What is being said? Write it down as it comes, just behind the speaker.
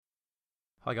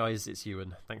Hi guys, it's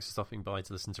Ewan. Thanks for stopping by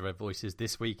to listen to Red Voices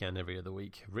this week and every other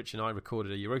week. Rich and I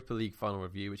recorded a Europa League final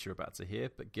review, which you're about to hear,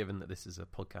 but given that this is a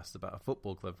podcast about a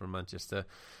football club from Manchester,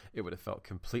 it would have felt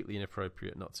completely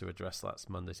inappropriate not to address last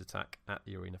Monday's attack at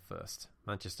the arena first.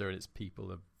 Manchester and its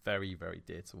people are very, very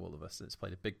dear to all of us, and it's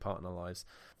played a big part in our lives.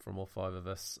 From all five of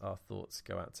us, our thoughts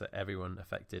go out to everyone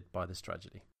affected by this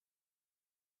tragedy.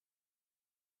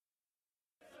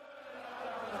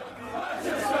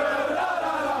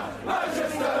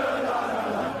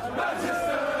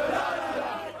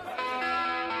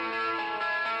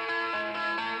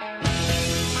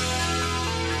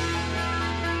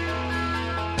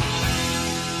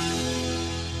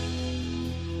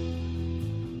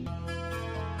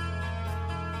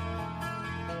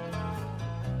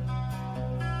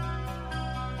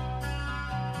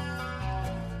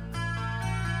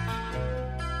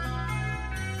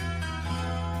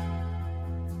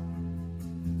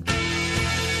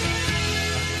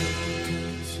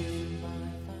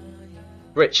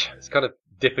 Rich, it's kind of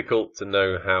difficult to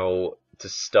know how to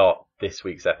start this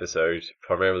week's episode,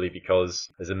 primarily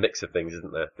because there's a mix of things,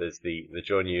 isn't there? There's the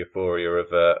joy and euphoria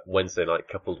of Wednesday night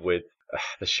coupled with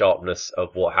the sharpness of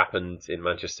what happened in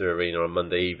Manchester Arena on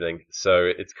Monday evening. So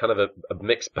it's kind of a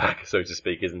mixed bag, so to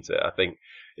speak, isn't it? I think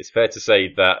it's fair to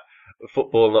say that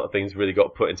football and a lot of things really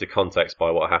got put into context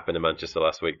by what happened in Manchester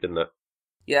last week, didn't it?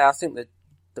 Yeah, I think that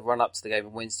the run-up to the game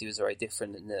on Wednesday was very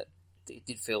different in that it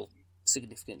did feel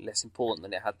significantly less important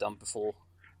than it had done before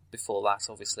that,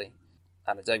 obviously.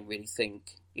 And I don't really think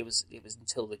it was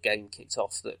until the game kicked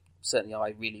off that certainly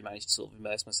I really managed to sort of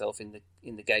immerse myself in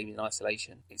the game in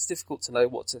isolation. It's difficult to know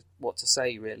what to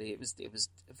say, really. It was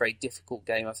a very difficult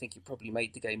game. I think it probably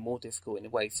made the game more difficult in a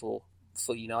way for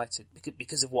United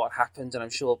because of what happened, and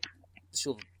I'm sure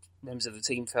the members of the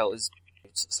team felt as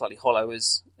slightly hollow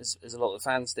as a lot of the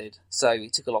fans did. So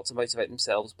it took a lot to motivate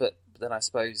themselves, but then I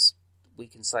suppose we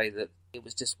can say that it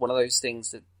was just one of those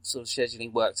things that sort of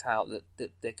scheduling worked out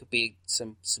that there could be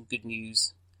some good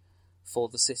news for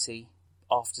the city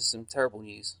after some terrible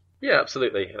news. Yeah,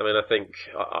 absolutely. I mean, I think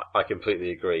I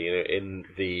completely agree. You know, in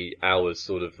the hours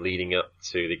sort of leading up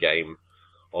to the game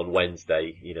on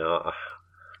Wednesday, you know,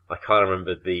 I can't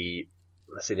remember the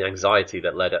anxiety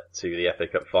that led up to the FA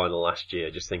Cup final last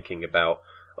year, just thinking about,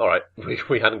 all right,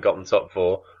 we hadn't gotten top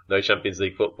four, no Champions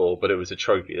League football, but it was a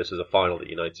trophy. This was a final that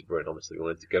United were in. Obviously, we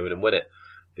wanted to go in and win it.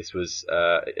 This has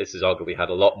arguably had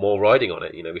a lot more riding on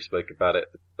it. You know, we spoke about it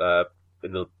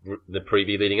in the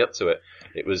preview leading up to it.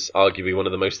 It was arguably one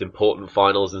of the most important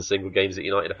finals and single games that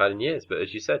United have had in years. But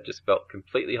as you said, just felt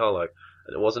completely hollow.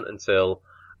 And it wasn't until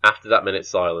after that minute's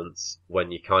silence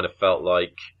when you kind of felt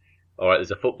like, all right,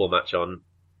 there's a football match on,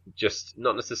 just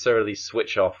not necessarily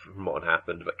switch off from what had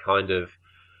happened, but kind of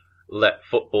let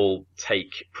football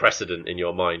take precedent in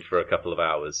your mind for a couple of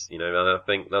hours, you know. And I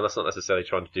think now that's not necessarily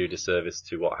trying to do disservice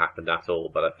to what happened at all,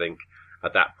 but I think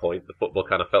at that point the football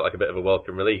kind of felt like a bit of a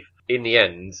welcome relief. In the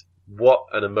end, what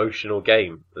an emotional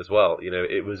game as well. You know,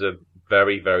 it was a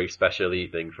very, very special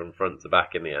evening from front to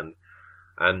back in the end.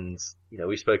 And, you know,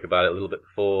 we spoke about it a little bit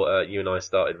before you and I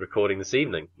started recording this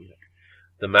evening.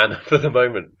 The man for the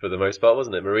moment, for the most part,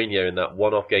 wasn't it? Mourinho in that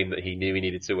one-off game that he knew he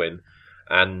needed to win.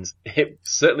 And it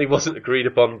certainly wasn't agreed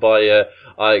upon by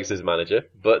Ajax's manager.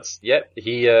 But, yeah,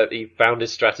 he found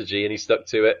his strategy and he stuck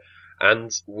to it.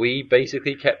 And we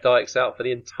basically kept Ajax out for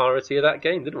the entirety of that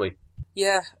game, didn't we?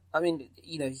 Yeah, I mean,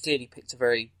 you know, he clearly picked a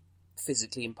very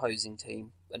physically imposing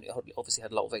team. And it obviously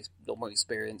had a lot more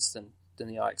experience than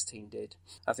the Ajax team did.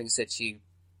 I think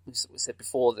we said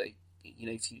before that, you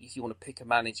know, if you want to pick a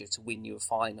manager to win you a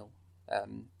final,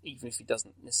 even if he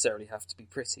doesn't necessarily have to be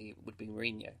pretty, it would be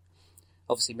Mourinho.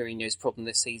 Obviously, Mourinho's problem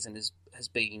this season has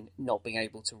been not being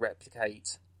able to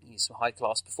replicate some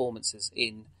high-class performances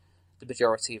in the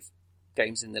majority of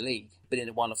games in the league. But in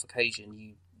a one-off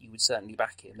occasion, you would certainly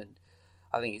back him. And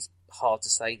I think it's hard to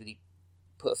say that he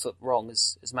put a foot wrong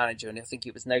as manager. And I think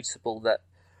it was noticeable that,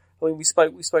 I mean, we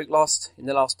spoke in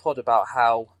the last pod about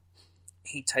how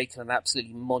he'd taken an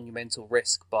absolutely monumental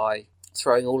risk by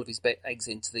throwing all of his eggs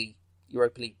into the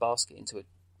Europa League basket,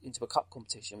 into a cup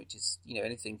competition, which is, you know,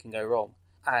 anything can go wrong.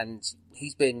 And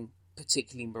he's been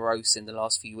particularly morose in the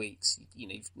last few weeks. You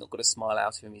know, you've not got a smile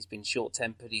out of him. He's been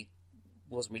short-tempered. He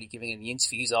wasn't really giving any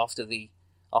interviews after the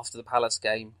Palace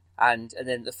game. And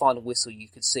then the final whistle, you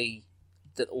could see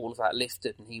that all of that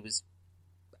lifted and he was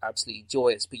absolutely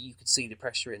joyous, but you could see the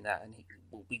pressure in that. And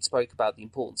we spoke about the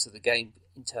importance of the game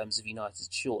in terms of United's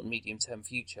short and medium-term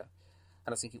future.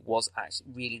 And I think it was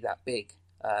actually really that big.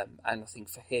 And I think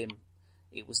for him,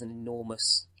 there was an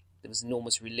enormous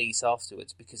release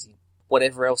afterwards because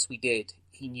whatever else we did,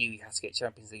 he knew he had to get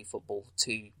Champions League football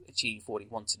to achieve what he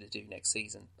wanted to do next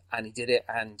season, and he did it.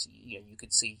 And you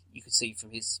could see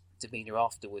from his demeanour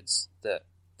afterwards that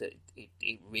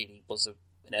it really was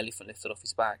an elephant lifted off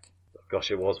his back.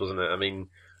 Gosh, it was, wasn't it? I mean,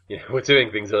 we're doing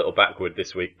things a little backward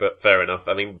this week, but fair enough.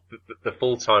 I mean, the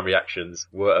full-time reactions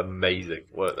were amazing,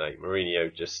 weren't they?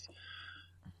 Mourinho just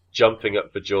jumping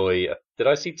up for joy. Did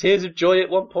I see tears of joy at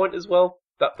one point as well?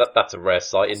 That's a rare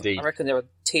sight indeed. I reckon there were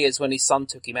tears when his son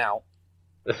took him out.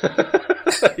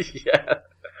 Yeah,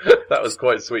 that was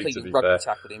quite sweet, to be fair.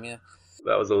 Tackled him, yeah.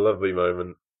 That was a lovely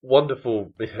moment.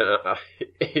 Wonderful.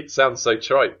 It sounds so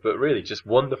trite, but really just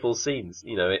wonderful scenes.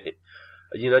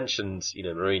 You mentioned,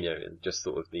 Mourinho, and just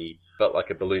sort of felt like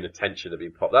a balloon of tension had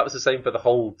been popped. That was the same for the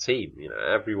whole team.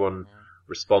 Everyone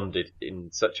responded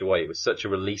in such a way. It was such a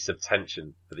release of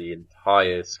tension for the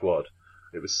entire squad.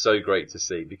 It was so great to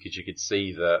see, because you could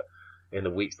see that in the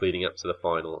weeks leading up to the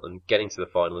final and getting to the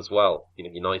final as well.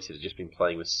 United had just been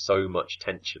playing with so much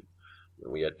tension.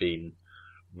 We had been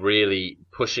really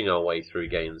pushing our way through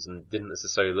games and didn't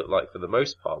necessarily look like, for the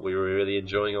most part, we were really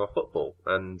enjoying our football.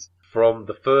 And from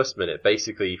the first minute,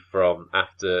 basically from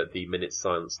after the minute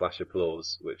silence /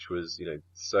 applause, which was,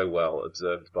 so well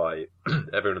observed by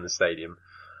everyone in the stadium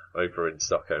over in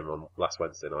Stockholm on last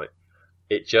Wednesday night,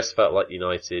 it just felt like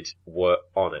United were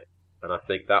on it. And I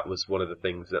think that was one of the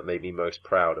things that made me most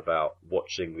proud about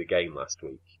watching the game last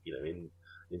week.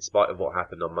 In spite of what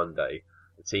happened on Monday,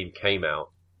 the team came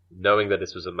out knowing that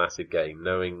this was a massive game,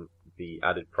 knowing the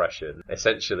added pressure,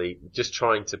 essentially just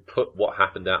trying to put what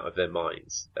happened out of their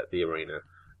minds at the arena.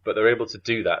 But they're able to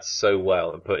do that so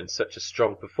well and put in such a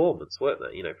strong performance, weren't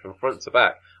they? From front to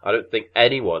back. I don't think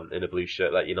anyone in a blue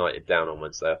shirt let United down on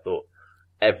Wednesday. I thought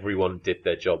everyone did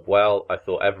their job well. I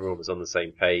thought everyone was on the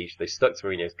same page. They stuck to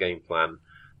Mourinho's game plan.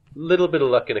 Little bit of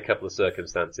luck in a couple of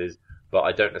circumstances, but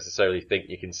I don't necessarily think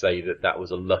you can say that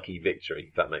was a lucky victory,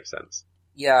 if that makes sense.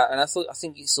 Yeah, and I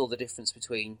think you saw the difference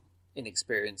between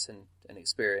inexperience and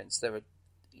experience. There were,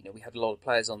 we had a lot of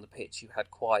players on the pitch who had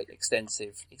quite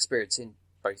extensive experience in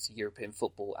both European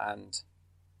football and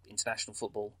international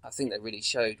football. I think that really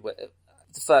showed where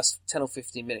the first 10 or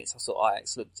 15 minutes. I thought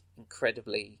Ajax looked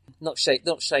incredibly not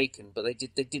shaken, but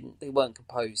they weren't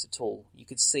composed at all. You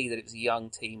could see that it was a young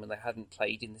team and they hadn't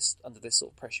played under this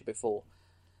sort of pressure before,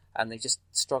 and they just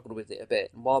struggled with it a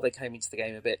bit. And while they came into the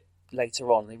game a bit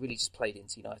later on, they really just played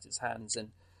into United's hands. And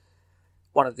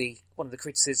one of the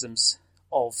criticisms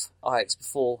of Ajax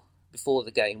before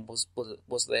the game was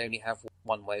they only have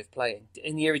one way of playing.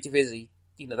 In the Eredivisie,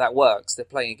 that works. They're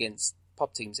playing against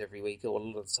pub teams every week or a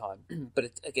lot of the time.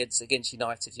 But against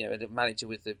United, a manager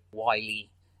with the wily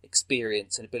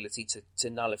experience and ability to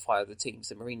nullify other teams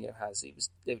that Mourinho has, it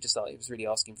was really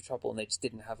asking for trouble, and they just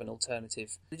didn't have an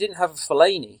alternative. They didn't have a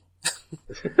Fellaini.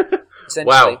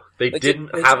 Wow, they didn't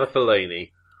have a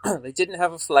Fellaini. They didn't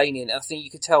have a Fellaini, and I think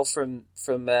you could tell from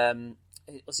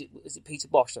was it Peter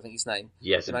Bosz, I think his name?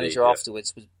 Yes, the manager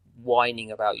afterwards was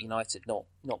whining about United not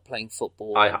playing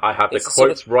football. I have the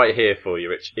quotes right here for you,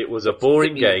 Rich. It was a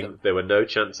boring game. There were no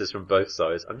chances from both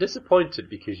sides. I'm disappointed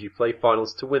because you play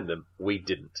finals to win them. We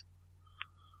didn't.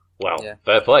 Well, yeah.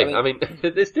 Fair play. I mean,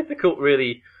 it's difficult,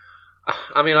 really.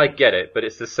 I mean, I get it, but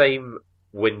it's the same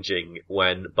whinging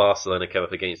when Barcelona come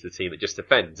up against the team that just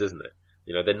defends, isn't it?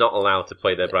 They're not allowed to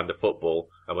play their brand of football,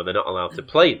 and when they're not allowed to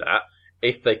play that,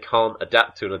 if they can't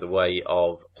adapt to another way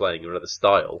of playing or another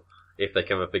style, if they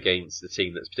come up against a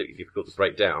team that's particularly difficult to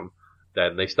break down,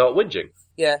 then they start whinging.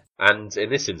 Yeah. And in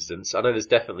this instance, I know there's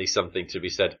definitely something to be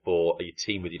said for a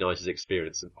team with United's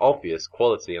experience and obvious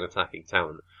quality and attacking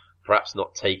talent, perhaps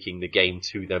not taking the game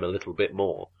to them a little bit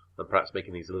more, and perhaps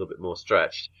making things a little bit more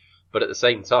stretched. But at the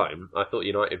same time, I thought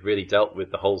United really dealt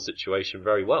with the whole situation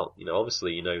very well.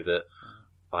 Obviously, that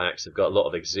Ajax have got a lot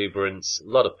of exuberance, a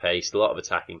lot of pace, a lot of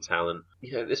attacking talent.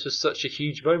 This was such a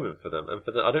huge moment for them. And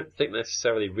for them, I don't think they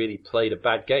necessarily really played a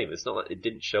bad game. It's not like they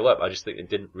didn't show up. I just think they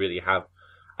didn't really have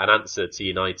an answer to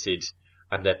United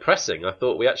and their pressing. I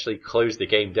thought we actually closed the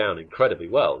game down incredibly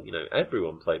well.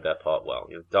 Everyone played their part well.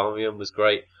 Darmian was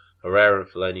great. Herrera and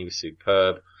Fellaini were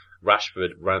superb.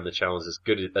 Rashford ran the challenge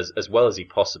as well as he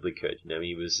possibly could.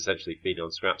 He was essentially feeding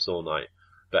on scraps all night.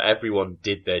 But everyone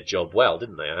did their job well,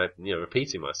 didn't they? I'm,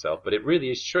 repeating myself, but it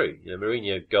really is true.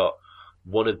 Mourinho got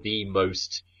one of the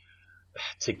most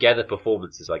together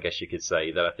performances, I guess you could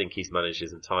say, that I think he's managed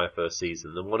his entire first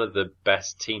season, and one of the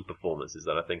best team performances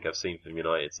that I think I've seen from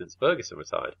United since Ferguson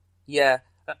retired. Yeah,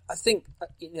 I think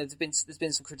there's been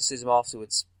some criticism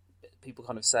afterwards. People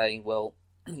kind of saying, well,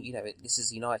 this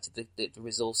is United. The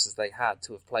resources they had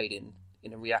to have played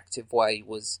in a reactive way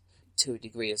was to a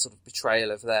degree, a sort of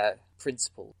betrayal of their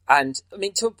principle. And I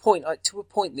mean, to a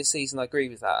point this season, I agree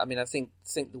with that. I mean, I think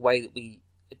the way that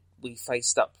we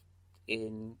faced up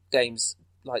in games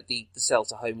like the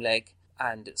Celta home leg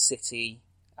and at City,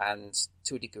 and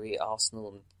to a degree at Arsenal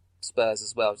and Spurs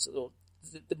as well. So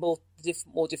the more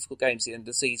difficult games at the end of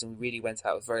the season, we really went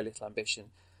out with very little ambition.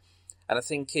 And I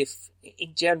think if,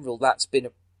 in general, that's been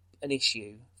an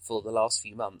issue for the last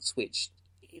few months, which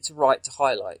it's right to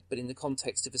highlight, but in the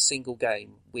context of a single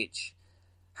game which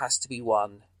has to be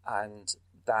won, and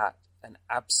that an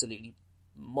absolutely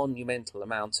monumental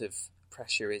amount of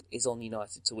pressure is on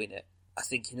United to win it, I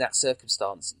think in that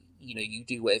circumstance, you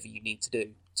do whatever you need to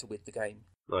do to win the game.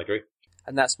 I agree.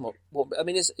 And that's what I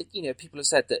mean. Is people have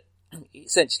said that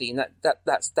essentially, and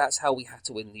that's how we had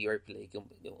to win the Europa League, and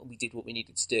we did what we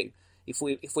needed to do. If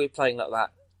we're playing like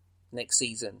that next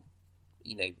season,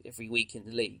 every week in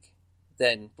the league,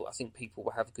 then I think people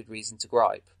will have a good reason to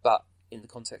gripe. But in the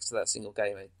context of that single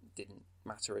game, it didn't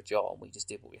matter a jot, and we just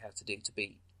did what we had to do to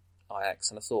beat Ajax.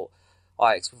 And I thought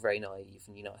Ajax were very naive,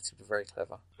 and United were very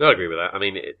clever. No, I agree with that. I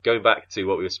mean, going back to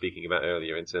what we were speaking about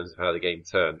earlier in terms of how the game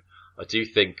turned, I do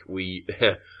think we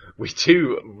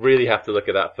do really have to look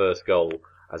at that first goal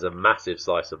as a massive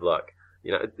slice of luck.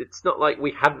 It's not like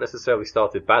we hadn't necessarily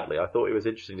started badly. I thought it was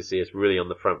interesting to see us really on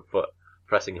the front foot,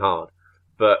 pressing hard.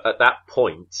 But at that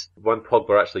point, when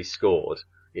Pogba actually scored,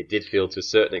 it did feel to a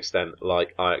certain extent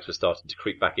like Ajax was starting to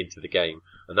creep back into the game.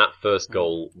 And that first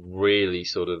goal really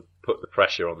sort of put the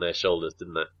pressure on their shoulders,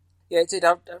 didn't it? Yeah, it did.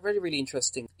 I read a really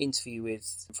interesting interview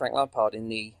with Frank Lampard in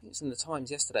the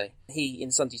Times yesterday.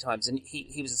 In Sunday Times, and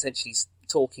he was essentially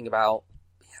talking about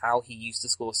how he used to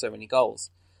score so many goals.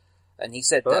 And he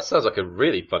said that sounds like a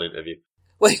really fun interview.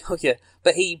 Well, yeah,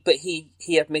 but he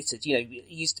admitted, it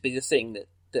used to be the thing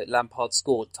that Lampard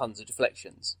scored tons of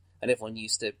deflections, and everyone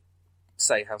used to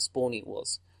say how spawny it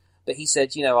was. But he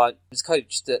said, I was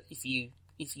coached that if you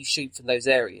shoot from those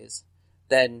areas,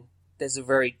 then there's a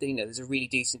really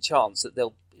decent chance that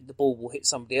the ball will hit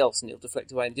somebody else and it'll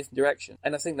deflect away in a different direction.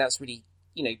 And I think that's really,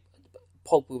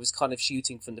 Pogba was kind of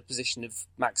shooting from the position of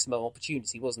maximum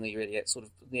opportunity, wasn't he? Really, at sort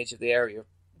of the edge of the area,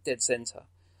 dead centre.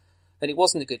 And it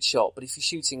wasn't a good shot, but if you're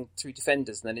shooting through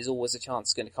defenders, then there's always a chance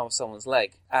it's going to come off someone's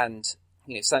leg. And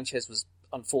Sanchez was,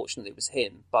 unfortunately, it was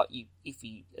him. But if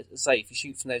you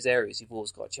shoot from those areas, you've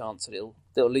always got a chance that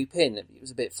they'll loop in. It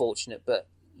was a bit fortunate, but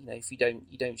if you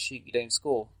don't shoot, you don't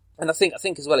score. And I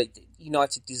think as well,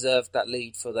 United deserved that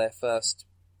lead for their first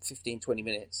 15-20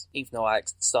 minutes. Even though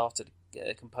Ajax started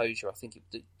composure, I think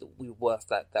we were worth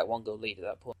that one goal lead at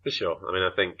that point. For sure. I mean, I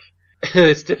think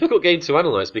it's a difficult game to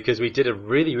analyse because we did a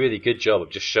really, really good job of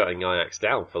just shutting Ajax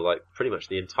down for like pretty much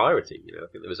the entirety.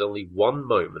 I think there was only one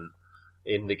moment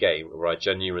in the game where I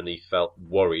genuinely felt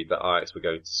worried that Ajax were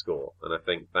going to score, and I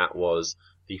think that was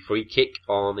the free kick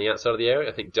on the outside of the area.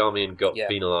 I think Darmian got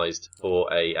penalised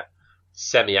for a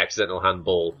semi-accidental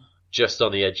handball just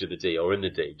on the edge of the D, or in the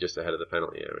D, just ahead of the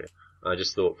penalty area. I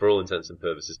just thought, for all intents and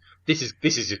purposes, this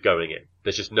is just going in.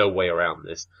 There's just no way around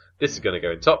this. This is going to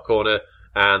go in top corner,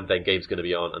 and then game's going to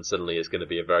be on, and suddenly it's going to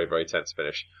be a very, very tense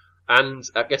finish. And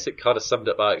I guess it kind of summed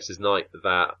up Ajax's night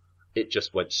that it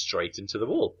just went straight into the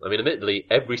wall. I mean, admittedly,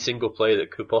 every single player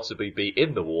that could possibly be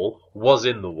in the wall was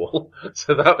in the wall,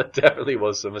 so that definitely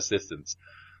was some assistance.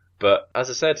 But as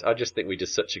I said, I just think we did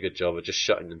such a good job of just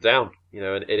shutting them down.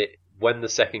 And when the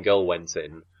second goal went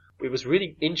in, it was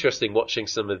really interesting watching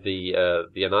some of the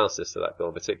analysis of that goal.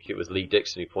 In particular, it was Lee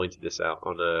Dixon who pointed this out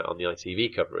on the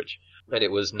ITV coverage, and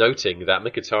it was noting that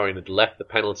Mkhitaryan had left the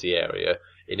penalty area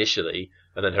initially,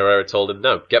 and then Herrera told him,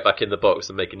 "No, get back in the box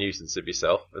and make a nuisance of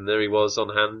yourself." And there he was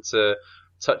on hand to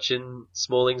touch in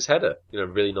Smalling's header.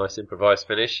 Really nice improvised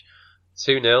finish,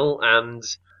 2-0, and.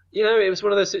 It was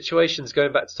one of those situations,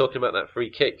 going back to talking about that free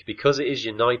kick, because it is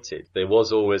United, there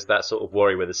was always that sort of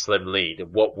worry with a slim lead.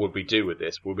 And what would we do with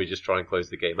this? Would we just try and close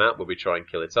the game out? Would we try and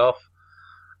kill it off?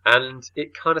 And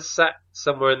it kind of sat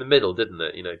somewhere in the middle, didn't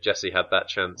it? Jesse had that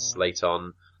chance late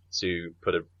on to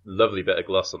put a lovely bit of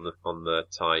gloss on the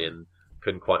tie and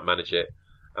couldn't quite manage it.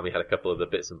 And we had a couple of the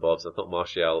bits and bobs. I thought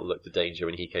Martial looked a danger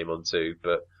when he came on too,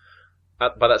 but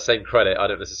by that same credit, I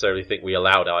don't necessarily think we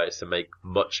allowed Ajax to make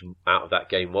much out of that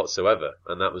game whatsoever,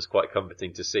 and that was quite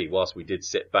comforting to see. Whilst we did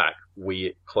sit back,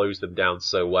 we closed them down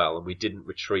so well, and we didn't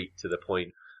retreat to the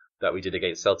point that we did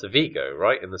against Celta Vigo,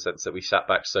 right? In the sense that we sat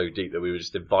back so deep that we were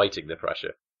just inviting the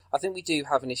pressure. I think we do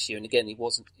have an issue, and again, it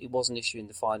was an issue in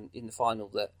the final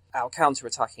that our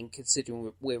counter-attacking,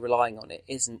 considering we're relying on it,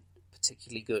 isn't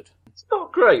particularly good. It's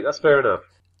not great. That's fair enough.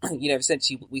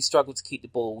 Essentially, we struggled to keep the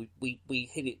ball. We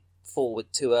hit it forward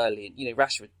too early.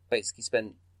 Rashford basically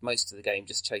spent most of the game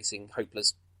just chasing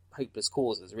hopeless hopeless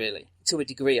causes, really. To a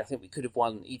degree, I think we could have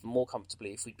won even more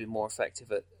comfortably if we'd been more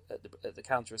effective at the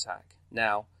counter-attack.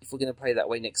 Now, if we're going to play that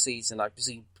way next season, I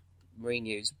presume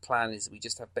Mourinho's plan is that we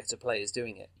just have better players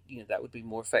doing it. That would be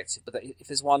more effective. But if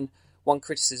there's one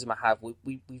criticism I have,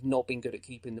 we've not been good at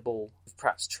keeping the ball. We've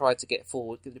perhaps tried to get it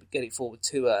forward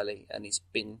too early, and it's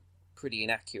been pretty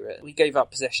inaccurate. We gave up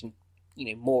possession,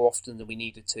 more often than we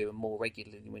needed to, and more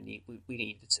regularly than we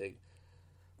needed to.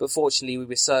 But fortunately, we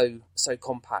were so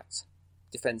compact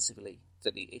defensively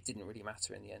that it didn't really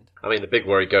matter in the end. I mean, the big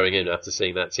worry going in after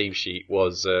seeing that team sheet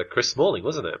was Chris Smalling,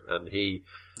 wasn't it? And he,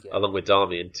 along with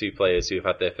Darmian, two players who have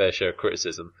had their fair share of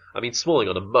criticism. I mean, Smalling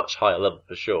on a much higher level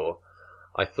for sure.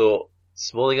 I thought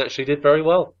Smalling actually did very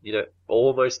well.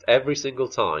 Almost every single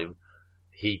time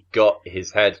he got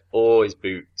his head or his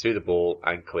boot to the ball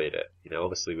and cleared it.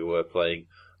 Obviously we were playing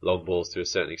long balls to a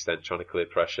certain extent, trying to clear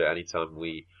pressure anytime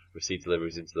we received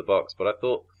deliveries into the box. But I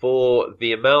thought for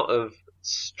the amount of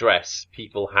stress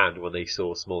people had when they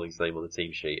saw Smalling's name on the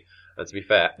team sheet, and to be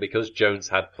fair, because Jones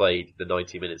had played the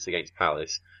 90 minutes against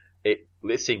Palace, it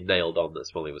seemed nailed on that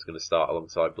Smalling was going to start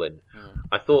alongside Blind.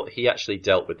 I thought he actually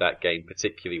dealt with that game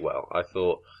particularly well.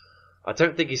 I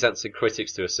don't think he's answered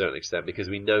critics to a certain extent, because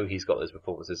we know he's got those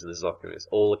performances in his locker, and it's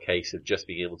all a case of just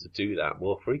being able to do that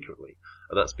more frequently.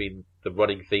 And that's been the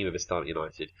running theme of his time at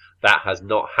United. That has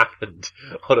not happened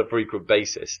on a frequent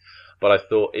basis. But I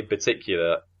thought, in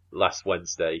particular, last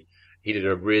Wednesday, he did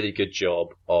a really good job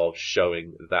of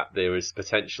showing that there is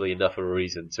potentially enough of a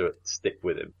reason to stick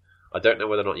with him. I don't know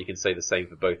whether or not you can say the same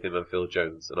for both him and Phil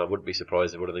Jones, and I wouldn't be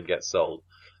surprised if one of them gets sold.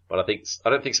 But I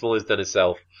don't think Smalling's done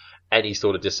himself any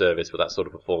sort of disservice with that sort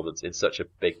of performance in such a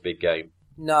big game.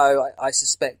 No, I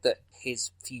suspect that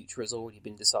his future has already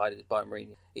been decided by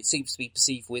Mourinho. It seems to be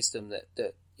perceived wisdom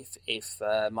that if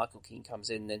Michael Keane comes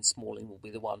in, then Smalling will be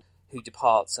the one who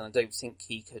departs, and I don't think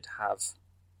he could have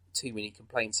too many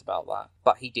complaints about that.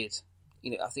 But he did.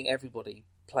 I think everybody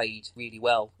played really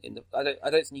well. I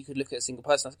don't think you could look at a single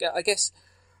person. I guess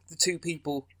the two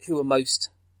people who were most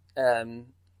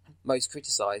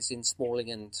criticised in Smalling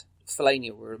and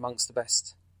Fellaini were amongst the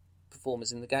best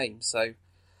performers in the game. So,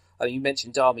 you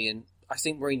mentioned Darmian. I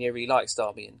think Mourinho really likes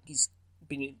Darmian. He's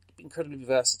been incredibly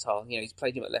versatile. He's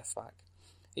played him at left back.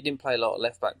 He didn't play a lot at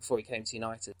left back before he came to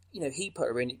United. He put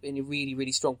her in a really,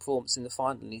 really strong performance in the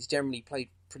final, and he's generally played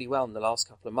pretty well in the last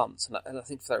couple of months. And I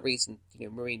think for that reason,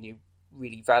 Mourinho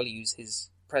really values his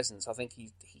presence. I think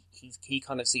he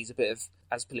kind of sees a bit of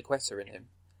Azpilicueta in him.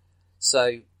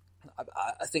 So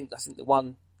I think the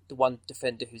one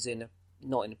defender who's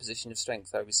not in a position of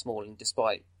strength though is Smalling,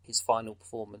 despite his final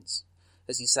performance.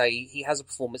 As you say, he has a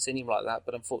performance in him like that,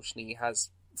 but unfortunately he has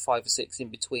 5 or 6 in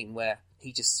between where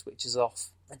he just switches off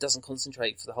and doesn't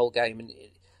concentrate for the whole game. And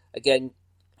again,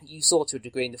 you saw to a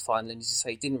degree in the final, and as you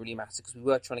say, it didn't really matter because we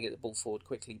were trying to get the ball forward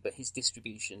quickly, but his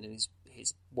distribution and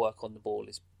his work on the ball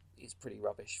is pretty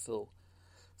rubbish for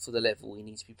the level we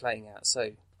need to be playing at.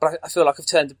 So, but I feel like I've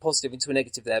turned a positive into a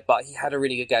negative there, but he had a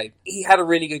really good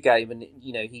game. And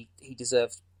he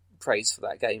deserved praise for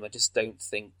that game. I just don't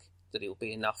think that it'll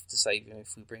be enough to save him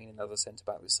if we bring in another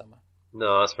centre-back this summer.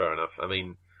 No, that's fair enough. I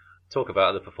mean, talk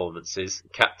about other performances.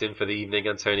 Captain for the evening,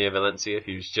 Antonio Valencia,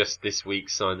 who's just this week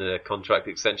signed a contract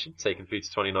extension, taken through to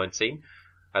 2019.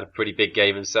 Had a pretty big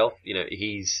game himself.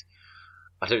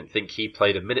 I don't think he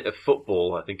played a minute of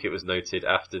football. I think it was noted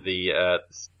after the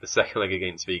second leg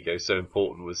against Vigo. So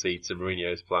important was he to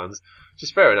Mourinho's plans. Which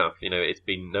is fair enough. It's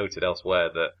been noted elsewhere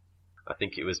that I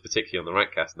think it was particularly on the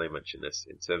Ratcast and they mentioned this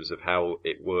in terms of how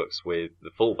it works with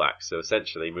the fullbacks. So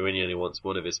essentially, Mourinho only wants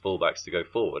one of his fullbacks to go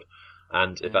forward.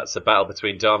 And if that's a battle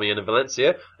between Darmian and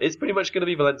Valencia, it's pretty much going to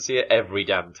be Valencia every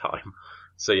damn time.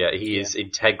 So he is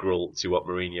integral to what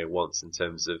Mourinho wants in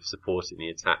terms of supporting the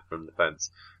attack from defence.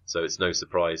 So it's no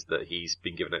surprise that he's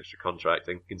been given extra contract,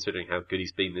 and considering how good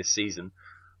he's been this season,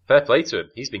 fair play to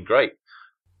him. He's been great.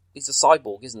 He's a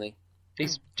cyborg, isn't he?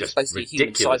 He's just basically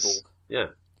ridiculous. A human cyborg. Yeah.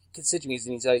 Considering he's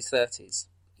in his early 30s,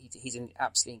 he's in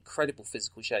absolutely incredible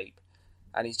physical shape,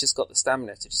 and he's just got the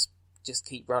stamina to just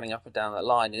keep running up and down that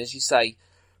line. And as you say,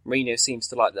 Mourinho seems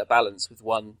to like that balance with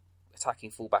one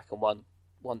attacking fullback and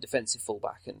one defensive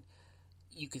fullback, and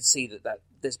you could see that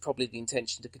there's probably the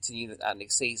intention to continue that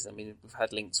next season. I mean, we've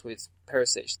had links with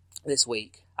Perisic this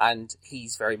week, and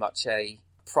he's very much a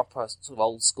proper sort of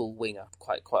old school winger,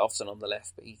 quite often on the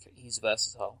left, but he's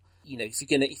versatile. If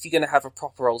you're gonna have a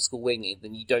proper old school winger,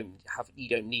 then you don't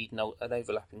need an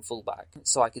overlapping fullback.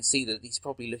 So I can see that he's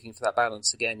probably looking for that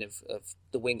balance again of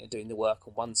the winger doing the work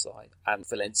on one side and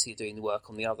Valencia doing the work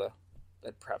on the other,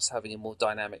 and perhaps having a more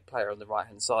dynamic player on the right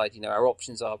hand side. Our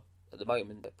options are at the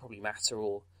moment that probably Mata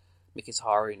or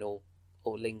Mkhitaryan or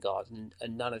or Lingard,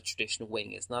 and none are traditional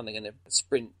wingers. None are going to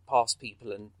sprint past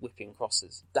people and whipping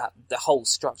crosses. That the whole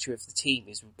structure of the team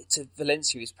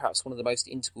Valencia is perhaps one of the most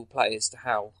integral players to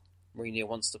how Mourinho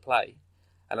wants to play.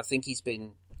 And I think he's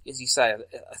been, as you say,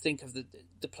 I think of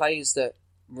the players that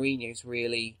Mourinho's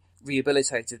really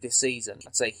rehabilitated this season.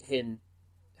 I'd say him,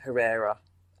 Herrera,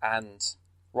 and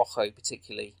Rojo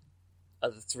particularly are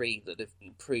the three that have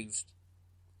improved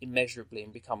immeasurably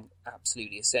and become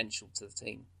absolutely essential to the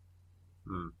team.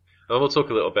 And we'll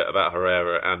talk a little bit about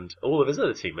Herrera and all of his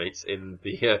other teammates in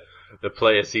the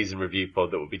player season review pod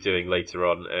that we'll be doing later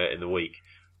on in the week.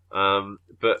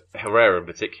 But Herrera in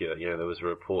particular, there was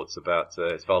reports about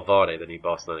it's Valverde, the new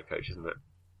Barcelona coach, isn't it?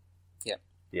 Yeah.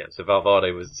 Yeah. So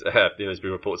Valverde was there's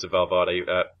been reports of Valverde,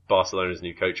 Barcelona's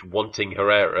new coach, wanting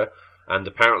Herrera, and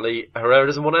apparently Herrera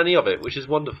doesn't want any of it, which is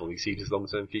wonderful. He sees his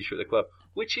long-term future at the club,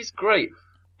 which is great.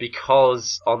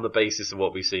 Because on the basis of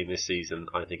what we've seen this season,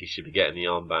 I think he should be getting the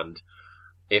armband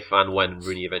if and when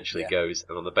Rooney eventually goes.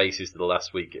 And on the basis of the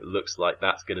last week, it looks like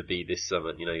that's going to be this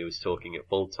summer. He was talking at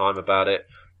full time about it,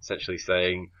 essentially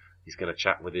saying he's going to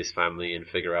chat with his family and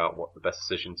figure out what the best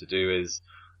decision to do is.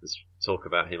 There's talk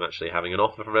about him actually having an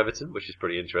offer from Everton, which is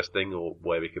pretty interesting, or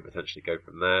where we could potentially go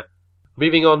from there.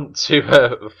 Moving on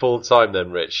to full time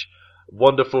then, Rich.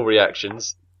 Wonderful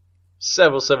reactions.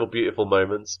 Several beautiful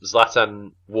moments.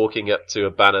 Zlatan walking up to a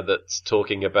banner that's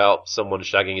talking about someone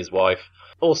shagging his wife.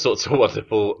 All sorts of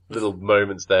wonderful little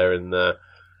moments there in the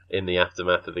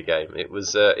aftermath of the game. It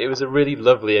was a really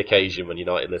lovely occasion when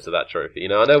United lifted that trophy.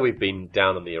 I know we've been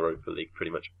down on the Europa League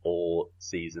pretty much all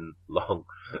season long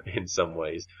in some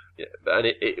ways,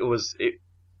 and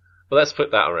but let's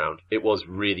flip that around. It was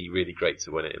really, really great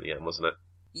to win it in the end, wasn't it?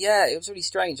 Yeah, it was really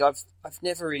strange. I've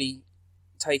never really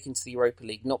taken to the Europa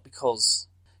League, not because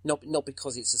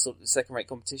it's a sort of second-rate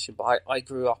competition, but I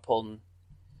grew up on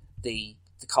the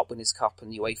Cup Winners' Cup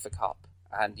and the UEFA Cup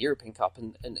and the European Cup,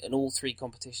 and all three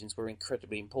competitions were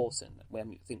incredibly important.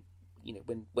 When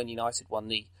United won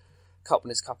the Cup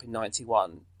Winners' Cup in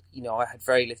 '91, I had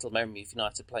very little memory of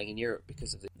United playing in Europe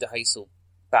because of the Heysel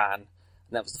ban, and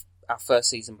that was our first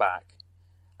season back,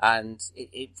 and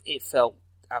it felt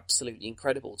absolutely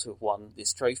incredible to have won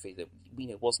this trophy that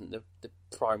wasn't the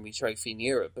primary trophy in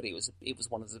Europe, but it was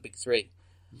one of the big three.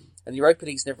 And the Europa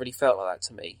League's never really felt like that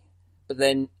to me. But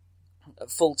then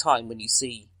at full time, when you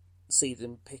see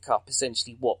them pick up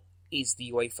essentially what is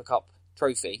the UEFA Cup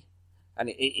trophy,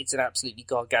 and it's an absolutely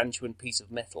gargantuan piece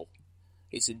of metal.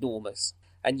 It's enormous,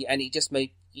 and it just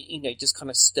made just kind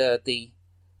of stirred the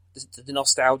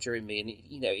nostalgia in me, and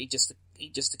it just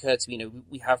occurred to me,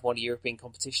 we have won a European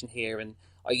competition here, and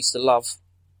I used to live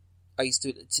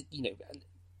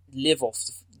off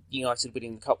United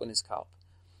winning the Cup Winners' Cup,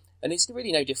 and it's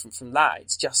really no different from that.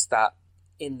 It's just that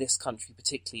in this country,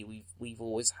 particularly, we've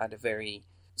always had a very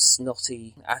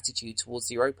snotty attitude towards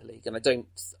the Europa League, and I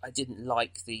didn't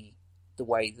like the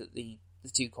way that the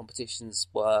two competitions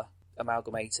were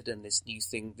amalgamated, and this new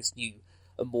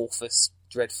amorphous,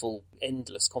 dreadful,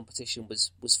 endless competition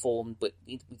was formed. But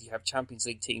you have Champions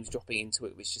League teams dropping into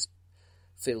it, which just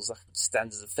feels like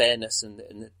standards of fairness and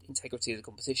the integrity of the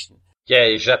competition. Yeah,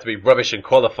 you should have to be rubbish and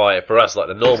qualify it for us like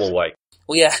the normal way.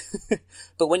 Well, yeah,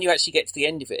 but when you actually get to the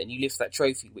end of it and you lift that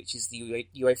trophy, which is the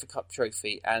UEFA Cup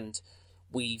trophy, and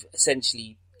we've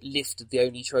essentially lifted the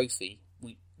only trophy,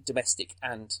 domestic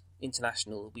and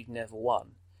international, we've never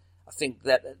won. I think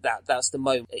that's the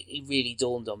moment it really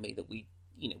dawned on me that we've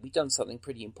done something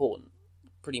pretty important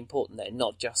there,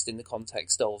 not just in the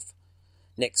context of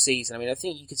next season. I mean, I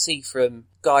think you could see from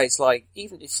guys like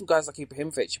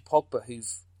Ibrahimovic and Pogba, who've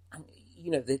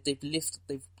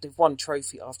they've won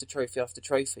trophy after trophy after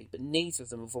trophy, but neither of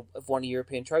them have won a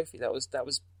European trophy. That was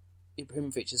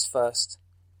Ibrahimovic's first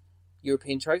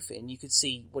European trophy, and you could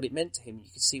see what it meant to him.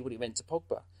 You could see what it meant to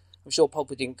Pogba. I'm sure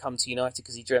Pogba didn't come to United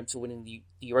because he dreamt of winning the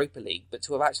Europa League, but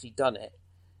to have actually done it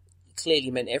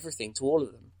clearly meant everything to all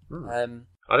of them.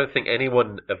 I don't think any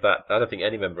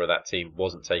member of that team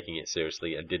wasn't taking it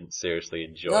seriously and didn't seriously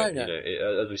enjoy it. No.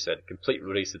 As we said, complete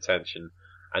release of tension,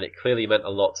 and it clearly meant a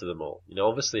lot to them all.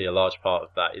 Obviously a large part of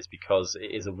that is because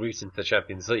it is a route into the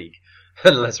Champions League.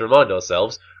 And let's remind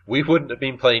ourselves, we wouldn't have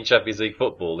been playing Champions League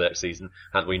football next season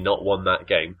had we not won that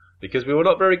game, because we were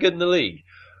not very good in the league.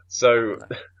 So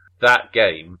that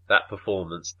game, that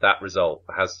performance, that result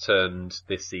has turned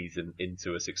this season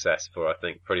into a success for, I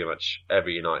think, pretty much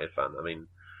every United fan. I mean,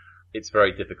 it's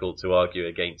very difficult to argue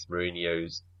against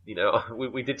Mourinho's,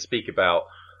 we did speak about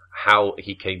how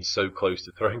he came so close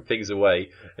to throwing things away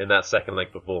in that second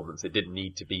leg performance. It didn't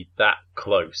need to be that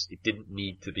close. It didn't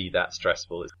need to be that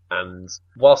stressful. And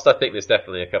whilst I think there's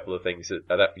definitely a couple of things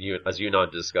that you, as you and I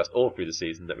discussed all through the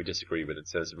season, that we disagree with in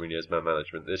terms of Mourinho's man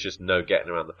management, there's just no getting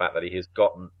around the fact that he has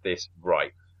gotten this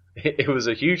right. It was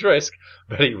a huge risk,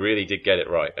 but he really did get it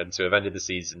right. And to have ended the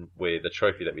season with a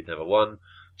trophy that we'd never won,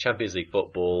 Champions League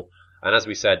football, and as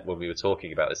we said when we were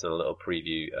talking about this in a little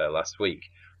preview last week,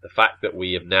 the fact that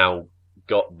we have now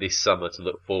got this summer to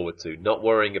look forward to, not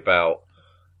worrying about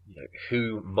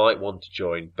who might want to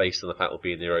join based on the fact we'll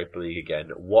be in the Europa League again,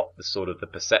 what the sort of the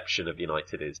perception of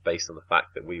United is based on the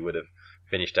fact that we would have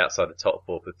finished outside the top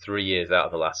four for 3 years out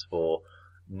of the last four,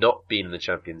 not being in the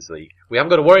Champions League. We haven't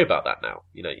got to worry about that now.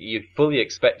 You fully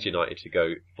expect United to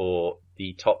go for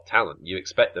the top talent. You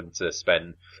expect them to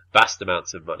spend vast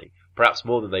amounts of money, perhaps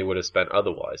more than they would have spent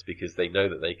otherwise, because they know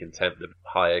that they can tempt the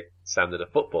higher standard of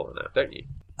football now, don't you?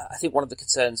 I think one of the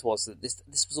concerns was that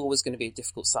this was always going to be a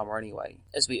difficult summer anyway.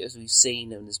 As we've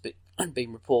seen and has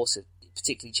been reported,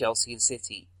 particularly Chelsea and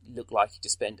City look like to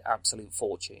spend absolute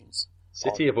fortunes.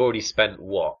 City have already spent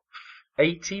what?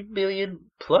 80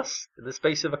 million plus in the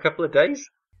space of a couple of days?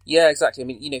 Yeah, exactly. I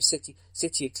mean, City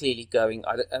are clearly going.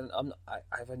 I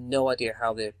have no idea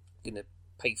how they're going to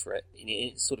pay for it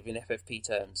in sort of in FFP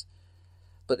terms,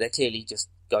 but they're clearly just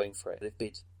going for it. They've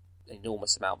bid an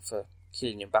enormous amount for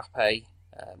Kylian Mbappe.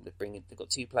 They've got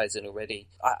 2 players in already.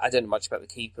 I don't know much about the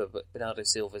keeper, but Bernardo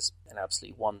Silva's an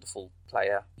absolutely wonderful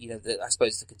player. I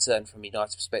suppose the concern from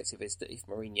United's perspective is that if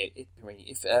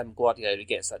Guardiola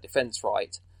gets that defence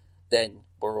right, then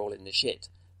we're all in the shit.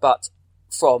 But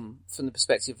from the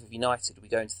perspective of United, we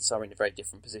go into the summer in a very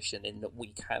different position in that we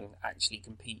can actually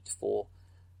compete for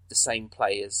the same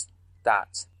players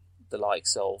that the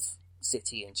likes of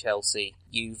City and Chelsea,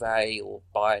 Juve or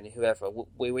Bayern, whoever.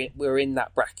 We're in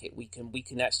that bracket. We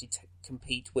can actually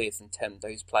compete with and tempt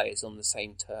those players on the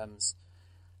same terms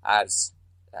as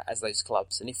those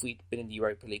clubs. And if we'd been in the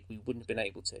Europa League, we wouldn't have been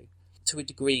able to. To a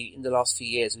degree, in the last few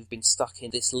years, we've been stuck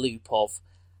in this loop of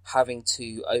having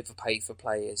to overpay for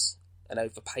players and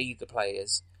overpay the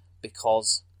players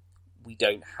because we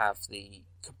don't have the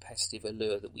competitive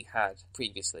allure that we had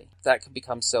previously. That can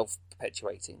become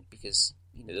self-perpetuating because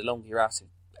the longer you're out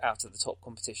of the top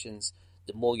competitions,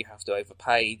 the more you have to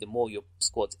overpay, the more your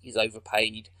squad is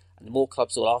overpaid, and the more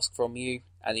clubs will ask from you,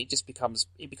 and it becomes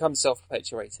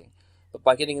self-perpetuating. But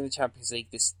by getting in the Champions League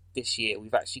this year,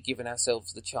 we've actually given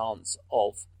ourselves the chance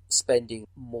of spending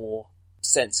more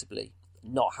sensibly,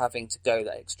 not having to go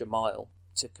that extra mile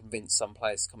to convince some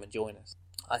players to come and join us.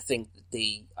 I think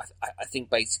I think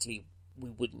basically we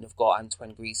wouldn't have got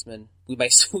Antoine Griezmann.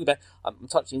 I'm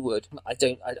touching wood. I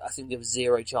think there was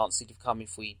zero chance he'd have come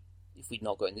if we'd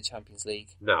not got in the Champions League.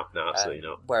 No, absolutely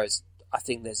not. Whereas I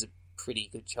think there's a pretty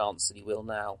good chance that he will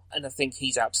now, and I think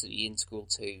he's absolutely integral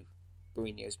to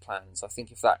Mourinho's plans. I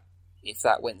think if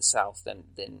that went south,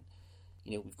 then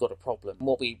we've got a problem.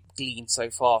 What we've gleaned so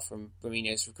far from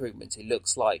Mourinho's recruitment, it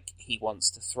looks like he wants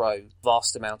to throw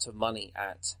vast amount of money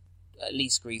at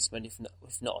least Griezmann, if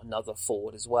not another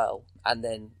forward as well, and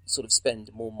then sort of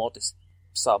spend more modest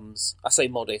sums. I say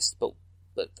modest, but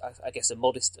I guess a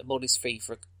modest fee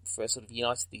for sort of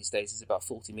United these days is about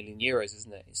 40 million euros,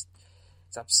 isn't it? It's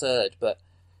absurd, but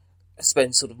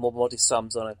spend sort of more modest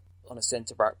sums on a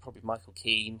centre back, probably Michael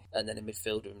Keane, and then a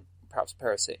midfielder and perhaps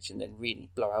Perisic, and then really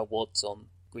blow our wads on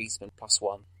Griezmann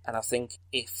 +1. And I think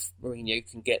if Mourinho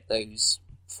can get those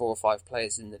 4 or 5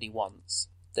 players in that he wants,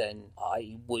 then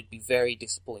I would be very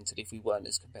disappointed if we weren't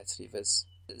as competitive as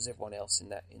everyone else in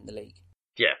the league.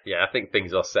 Yeah, I think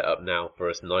things are set up now for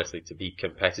us nicely to be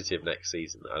competitive next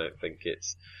season. I don't think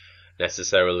it's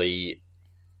necessarily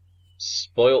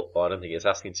spoilt, but I don't think it's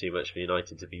asking too much for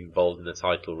United to be involved in the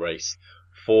title race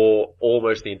for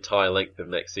almost the entire length of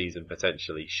next season,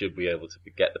 potentially, should we be able to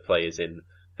get the players in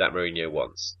that Mourinho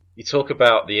wants. You talk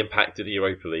about the impact of the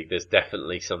Europa League. There's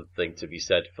definitely something to be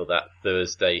said for that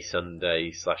Thursday,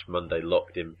 Sunday / Monday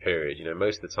locked-in period.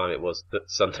 Most of the time it was the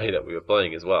Sunday that we were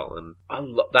playing as well.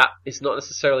 And that is not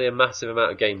necessarily a massive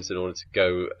amount of games in order to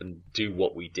go and do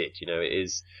what we did. It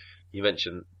is, you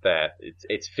mentioned there,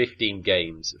 it's 15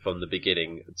 games from the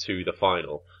beginning to the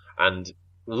final. And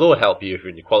Lord help you if you're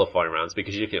in your qualifying rounds,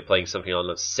 because you're looking at playing something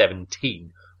on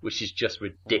 17, which is just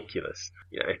ridiculous.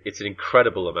 It's an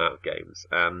incredible amount of games,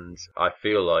 and I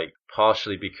feel like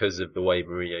partially because of the way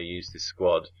Mourinho used his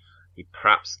squad, he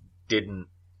perhaps didn't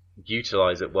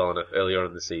utilise it well enough earlier on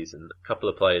in the season. A couple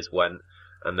of players went,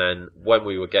 and then when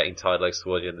we were getting tired legs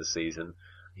towards the end of the season,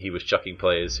 he was chucking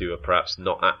players who are perhaps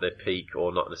not at their peak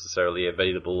or not necessarily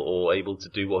available or able to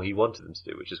do what he wanted them to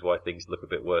do, which is why things look a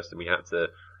bit worse, and we had to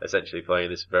essentially play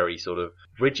in this very sort of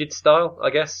rigid style,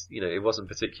 I guess. It wasn't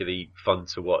particularly fun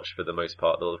to watch for the most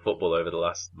part of the football over the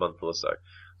last month or so.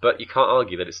 But you can't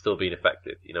argue that it's still been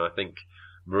effective. I think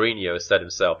Mourinho has said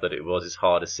himself that it was his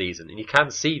hardest season, and you can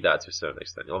see that to a certain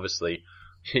extent. Obviously,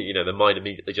 the mind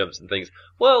immediately jumps and thinks,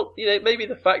 well, maybe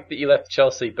the fact that you left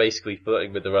Chelsea basically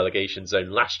flirting with the relegation zone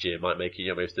last year might make it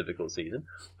your most difficult season.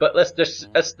 But let's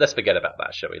forget about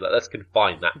that, shall we? Let's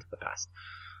confine that to the past.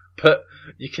 But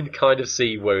you can kind of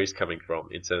see where he's coming from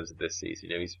in terms of this season.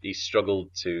 He's struggled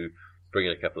to bring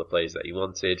in a couple of players that he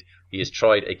wanted. He has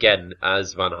tried again,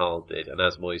 as Van Gaal did and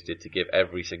as Moyes did, to give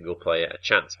every single player a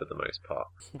chance for the most part.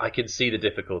 I can see the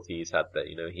difficulty he's had there.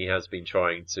 He has been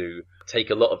trying to take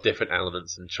a lot of different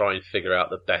elements and try and figure out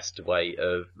the best way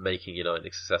of making United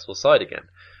a successful side again.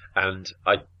 And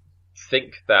I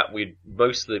think that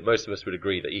most of us would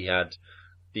agree that he had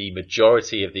the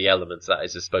majority of the elements at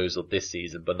his disposal this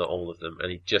season, but not all of them, and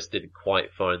he just didn't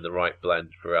quite find the right blend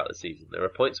throughout the season. There are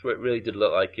points where it really did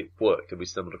look like it worked and we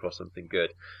stumbled across something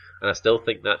good. And I still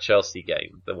think that Chelsea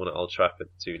game, the one at Old Trafford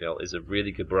 2-0, is a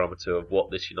really good barometer of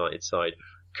what this United side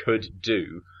could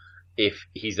do if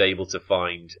he's able to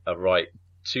find a right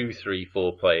 2, 3,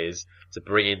 4 players to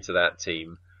bring into that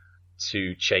team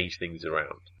to change things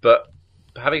around. But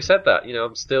having said that,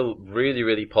 I'm still really,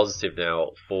 really positive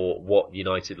now for what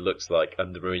United looks like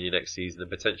under Mourinho next season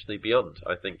and potentially beyond.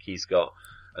 I think he's got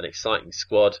an exciting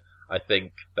squad. I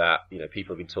think that,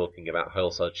 people have been talking about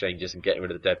wholesale changes and getting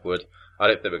rid of the deadwood. I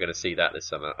don't think we're going to see that this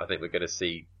summer. I think we're going to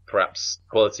see perhaps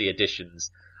quality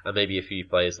additions and maybe a few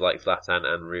players like Zlatan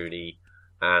and Rooney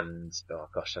and,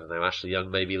 Ashley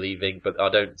Young maybe leaving, but I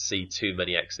don't see too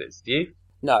many exits. Do you?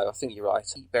 No, I think you're right.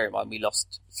 Bear in mind, we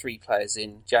lost 3 players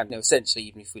in January. Essentially,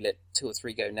 even if we let 2 or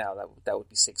 3 go now, that would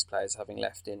be 6 players having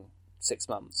left in 6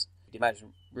 months. You'd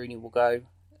imagine Rooney will go,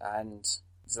 and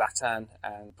Zlatan,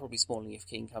 and probably Smalling if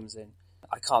Keane comes in.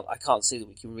 I can't see that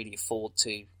we can really afford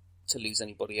to lose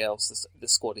anybody else. The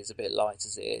squad is a bit light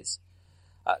as it is.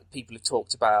 People have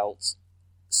talked about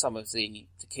some of the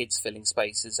kids filling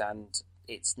spaces, and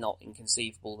it's not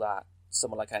inconceivable that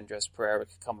someone like Andres Pereira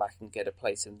could come back and get a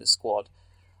place in the squad.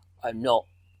 I'm not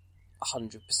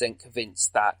 100%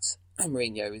 convinced that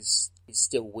Mourinho is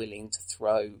still willing to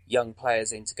throw young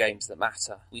players into games that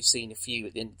matter. We've seen a few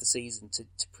at the end of the season to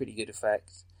pretty good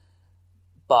effect.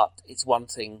 But it's one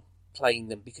thing playing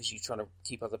them because you're trying to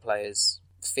keep other players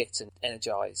fit and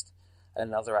energised,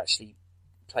 and another actually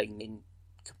playing in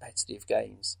competitive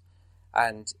games.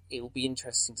 And it will be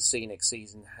interesting to see next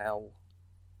season how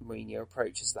Mourinho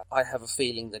approaches that. I have a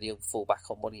feeling that he'll fall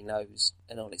back on what he knows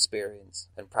and on experience,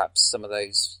 and perhaps some of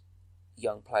those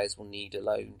young players will need a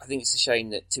loan. I think it's a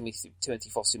shame that Timothy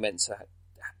Fosu-Mensah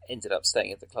ended up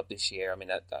staying at the club this year. I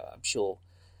mean, I'm sure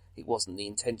it wasn't the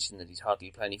intention that he'd hardly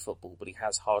play any football, but he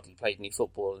has hardly played any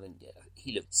football, and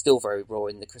he looked still very raw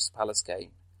in the Crystal Palace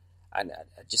game. And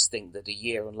I just think that a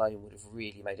year on loan would have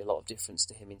really made a lot of difference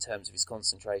to him in terms of his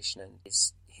concentration and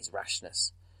his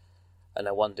rashness. And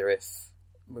I wonder if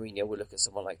Mourinho will look at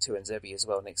someone like Tuanzebe as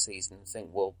well next season and think,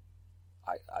 well,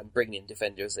 I'm bringing in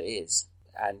defender as it is,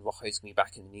 and Rojo's going to be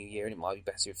back in the new year, and it might be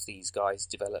better if these guys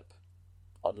develop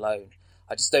on loan.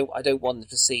 I don't want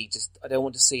to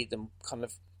see them kind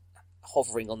of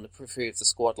hovering on the periphery of the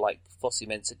squad like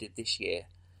Fosu-Mensah did this year,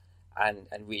 and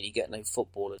really get no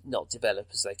football and not develop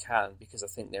as they can, because I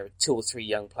think there are 2 or 3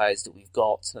 young players that we've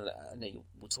got, and I know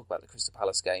we'll talk about the Crystal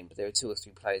Palace game, but there are 2 or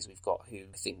 3 players we've got who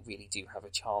I think really do have a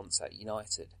chance at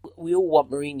United. We all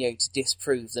want Mourinho to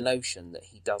disprove the notion that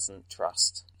he doesn't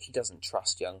trust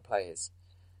young players.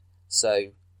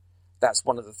 So that's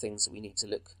one of the things that we need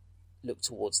to look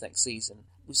towards next season.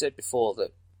 We said before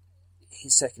that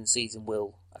his second season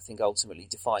will, I think, ultimately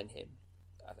define him.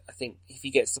 I think if he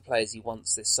gets the players he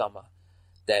wants this summer,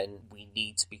 then we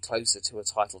need to be closer to a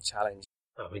title challenge.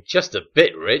 I mean, just a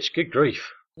bit, Rich. Good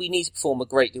grief. We need to perform a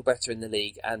great deal better in the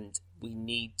league, and we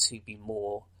need to be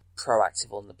more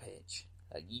proactive on the pitch.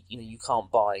 You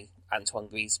can't buy Antoine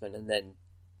Griezmann and then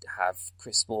have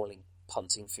Chris Smalling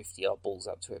punting 50-yard balls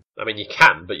up to him. I mean, you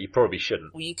can, but you probably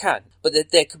shouldn't. Well, you can, but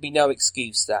there could be no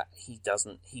excuse that he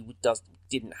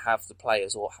didn't have the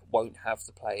players or won't have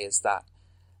the players that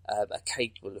are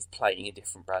capable of playing a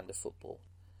different brand of football.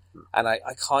 And I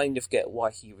kind of get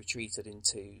why he retreated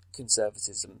into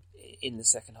conservatism in the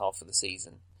second half of the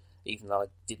season, even though I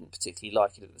didn't particularly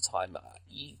like it at the time.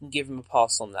 You can give him a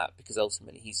pass on that because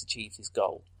ultimately he's achieved his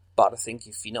goal. But I think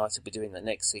if United were doing that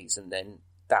next season, then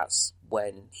that's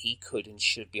when he could and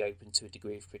should be open to a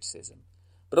degree of criticism.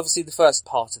 But obviously the first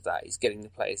part of that is getting the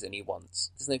players in he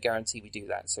wants. There's no guarantee we do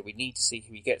that, so we need to see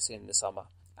who he gets in the summer.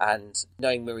 And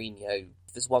knowing Mourinho,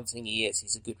 if there's one thing he is,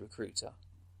 he's a good recruiter.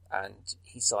 And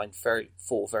he signed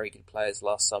 4 very good players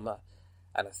last summer.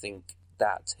 And I think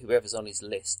that whoever's on his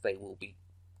list, they will be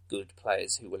good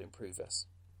players who will improve us.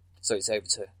 So it's over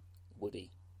to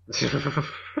Woody.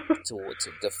 to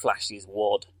the flashiest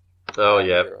wad. Oh,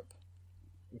 yeah. Europe.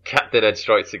 Captain Ed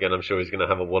strikes again. I'm sure he's going to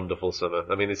have a wonderful summer.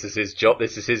 I mean, this is his job.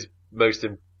 This is his most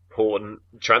important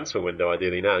transfer window,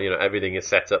 ideally now. Everything is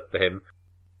set up for him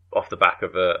off the back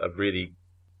of a really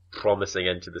promising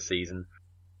end to the season.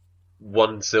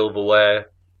 1 silverware.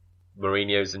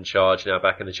 Mourinho's in charge now,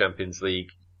 back in the Champions League.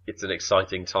 It's an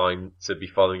exciting time to be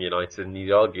following United, and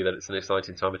you'd argue that it's an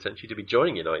exciting time potentially to be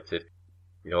joining United.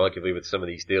 Arguably with some of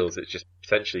these deals, it just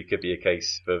potentially could be a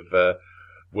case of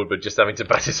Woodward just having to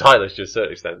bat his eyelash to a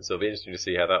certain extent, so it'll be interesting to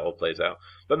see how that all plays out.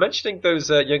 But mentioning those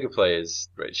younger players,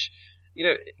 Rich,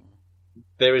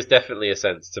 there is definitely a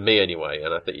sense, to me anyway,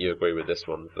 and I think you agree with this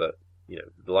one, that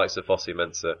the likes of Fosu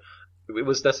Mensah,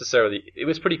 it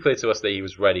was pretty clear to us that he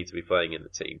was ready to be playing in the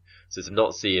team. So to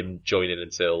not see him join in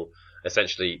until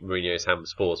essentially Mourinho's hand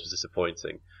was forced was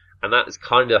disappointing. And that is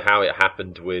kind of how it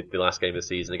happened with the last game of the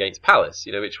season against Palace,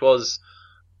 which was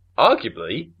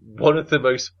arguably one of the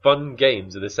most fun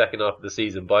games of the second half of the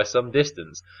season by some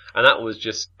distance. And that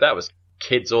was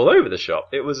kids all over the shop.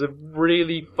 It was a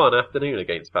really fun afternoon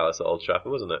against Palace at Old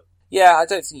Trafford, wasn't it? Yeah, I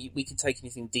don't think we can take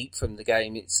anything deep from the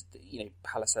game. It's,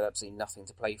 Palace had absolutely nothing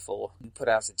to play for. We put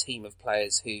out a team of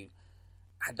players who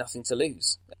had nothing to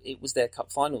lose. It was their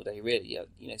cup final day, really.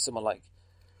 Someone like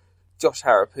Josh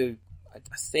Harrop, who I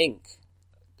think,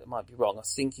 I might be wrong, I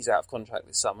think he's out of contract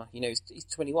this summer. He's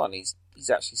 21. He's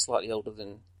actually slightly older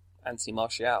than Anthony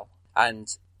Martial. And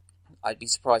I'd be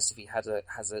surprised if he has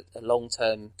a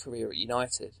long-term career at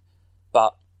United.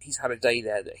 But he's had a day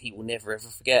there that he will never, ever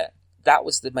forget. That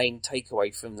was the main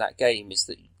takeaway from that game, is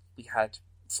that we had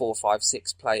 4, 5,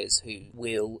 6 players who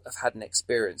will have had an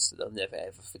experience that they'll never,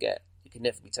 ever forget. It can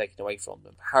never be taken away from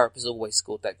them. Harrop has always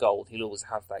scored that goal. He'll always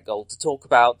have that goal to talk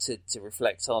about, to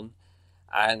reflect on.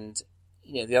 And,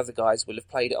 the other guys will have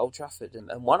played at Old Trafford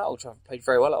and won at Old Trafford, played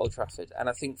very well at Old Trafford. And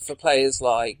I think for players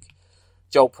like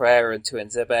Joel Pereira and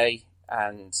Tuanzebe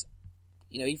and,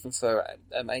 even for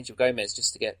Angel Gomez,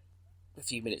 just to get a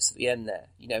few minutes at the end there.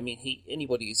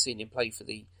 Anybody who's seen him play for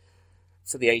the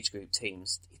age group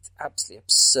teams, it's absolutely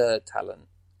absurd talent.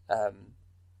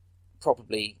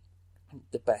 Probably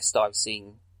the best I've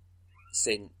seen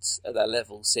at that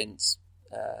level since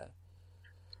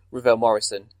Ravel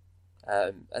Morrison.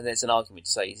 And there's an argument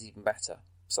to say he's even better.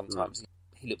 Sometimes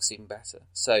he looks even better.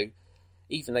 So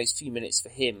even those few minutes for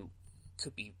him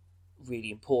could be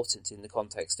really important in the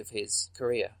context of his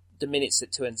career. The minutes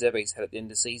that Tuanzebe's had at the end of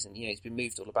the season, he's been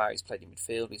moved all about. He's played in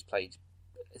midfield, he's played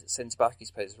centre-back,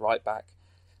 he's played as right-back,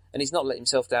 and he's not let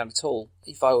himself down at all.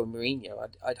 If I were Mourinho,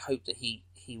 I'd hope that he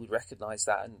would recognise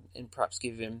that and perhaps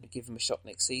give him a shot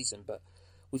next season. But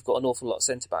we've got an awful lot of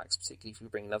centre-backs, particularly if we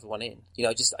bring another one in.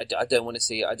 I don't want to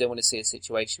see a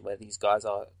situation where these guys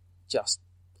are just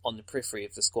on the periphery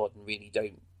of the squad and really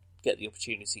don't get the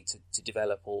opportunity to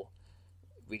develop or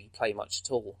really play much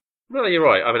at all. No, you're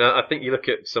right. I mean, I think you look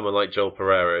at someone like Joel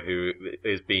Pereira, who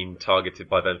is being targeted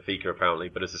by Benfica apparently,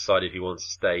 but has decided he wants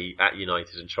to stay at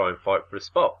United and try and fight for a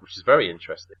spot, which is very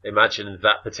interesting. Imagine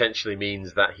that potentially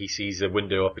means that he sees a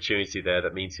window opportunity there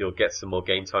that means he'll get some more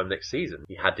game time next season.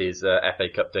 He had his FA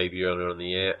Cup debut earlier in the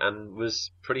year and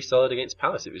was pretty solid against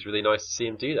Palace. It was really nice to see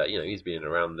him do that. He's been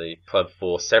around the club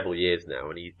for several years now,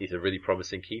 and he's a really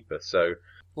promising keeper. So,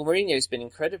 well, Mourinho's been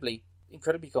incredibly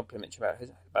complimentary about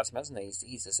him, hasn't he?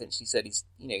 He's essentially said he's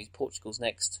Portugal's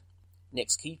next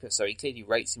keeper, so he clearly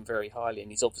rates him very highly,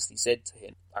 and he's obviously said to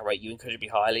him, I rate you incredibly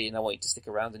highly and I want you to stick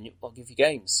around and I'll give you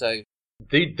games. So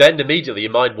then immediately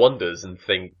your mind wanders and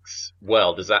thinks,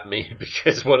 well, does that mean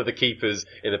because one of the keepers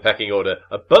in the pecking order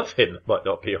above him might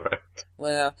not be around?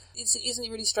 Well, isn't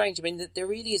it really strange? I mean, there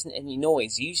really isn't any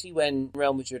noise. Usually when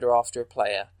Real Madrid are after a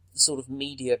player, the sort of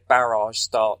media barrage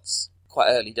starts quite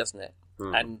early, doesn't it?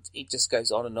 And it just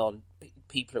goes on and on.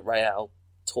 People at Real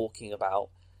talking about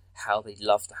how they'd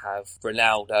love to have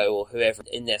Ronaldo or whoever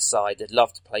in their side. They'd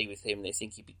love to play with him. They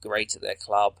think he'd be great at their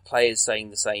club. Players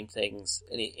saying the same things.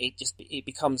 And it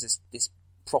becomes this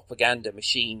propaganda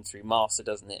machine through Marca,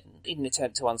 doesn't it? In an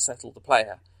attempt to unsettle the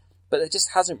player. But there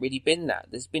just hasn't really been that.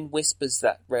 There's been whispers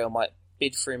that Real might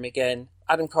bid for him again.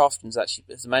 Adam Crafton's actually,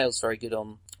 as Mail's very good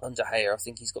on De Gea. I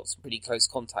think he's got some pretty close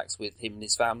contacts with him and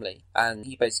his family. And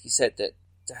he basically said that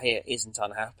De Gea isn't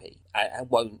unhappy and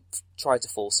won't try to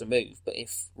force a move. But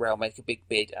if Real make a big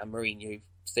bid and Mourinho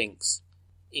thinks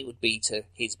it would be to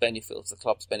his benefit or to the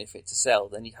club's benefit to sell,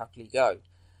 then he'd happily go.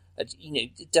 And,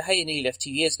 De Gea nearly left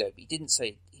 2 years ago, but he didn't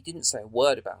say a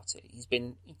word about it. He's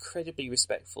been incredibly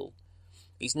respectful.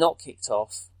 He's not kicked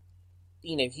off.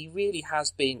 He really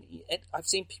has been. I've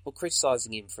seen people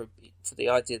criticising him for the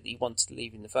idea that he wanted to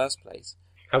leave in the first place.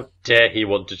 How dare he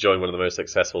want to join one of the most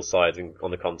successful sides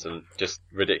on the continent? Just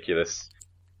ridiculous.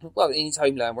 Well, in his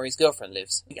homeland where his girlfriend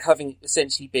lives, having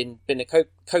essentially been a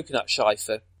coconut shy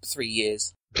for 3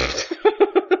 years.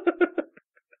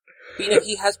 But,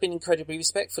 he has been incredibly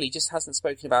respectful. He just hasn't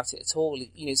spoken about it at all.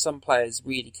 Some players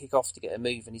really kick off to get a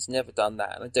move, and he's never done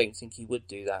that, and I don't think he would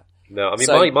do that. No, I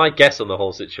mean, my guess on the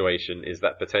whole situation is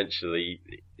that potentially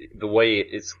the way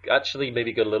it's actually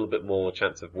maybe got a little bit more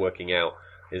chance of working out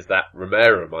is that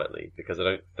Romero might leave, because I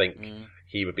don't think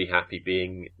he would be happy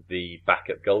being the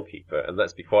backup goalkeeper. And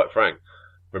let's be quite frank,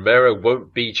 Romero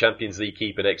won't be Champions League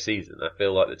keeper next season. I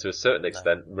feel like that to a certain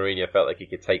extent, Mourinho felt like he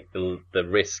could take the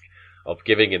risk of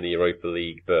giving him the Europa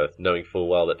League berth, knowing full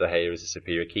well that De Gea is a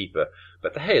superior keeper.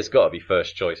 But De Gea's got to be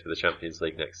first choice for the Champions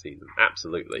League next season.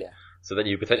 Absolutely. Yeah. So then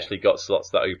you potentially got slots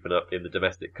that open up in the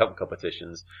domestic cup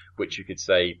competitions, which you could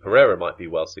say Pereira might be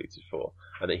well suited for,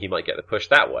 and that he might get the push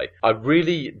that way. I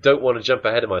really don't want to jump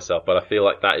ahead of myself, but I feel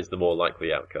like that is the more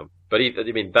likely outcome. But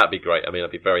that'd be great. I mean, I'd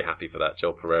be very happy for that.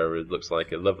 Joel Pereira looks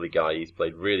like a lovely guy. He's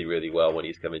played really, really well when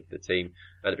he's come into the team,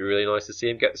 and it'd be really nice to see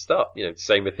him get the start.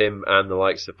 Same with him and the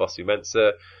likes of Fosu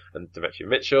Mensah and Demetri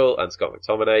Mitchell and Scott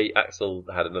McTominay. Axel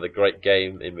had another great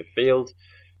game in midfield.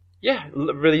 Yeah,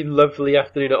 really lovely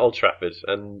afternoon at Old Trafford,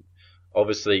 and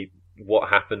obviously what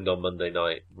happened on Monday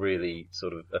night really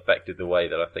sort of affected the way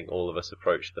that I think all of us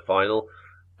approached the final.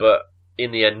 But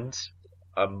in the end,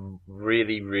 I'm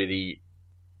really, really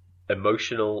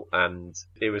emotional, and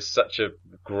it was such a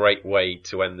great way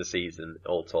to end the season,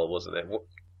 all told, wasn't it?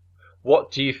 What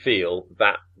do you feel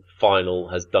that final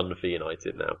has done for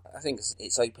United now? I think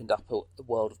it's opened up a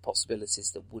world of possibilities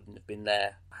that wouldn't have been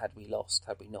there had we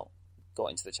not got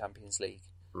into the Champions League.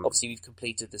 Obviously, we've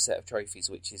completed the set of trophies,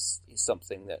 which is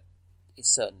something that is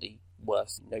certainly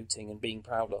worth noting and being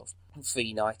proud of. For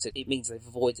United, it means they've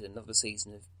avoided another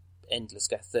season of endless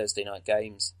Thursday night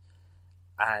games,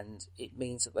 and it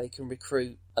means that they can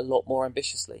recruit a lot more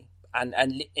ambitiously. And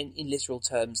in literal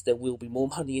terms, there will be more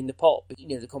money in the pot. But,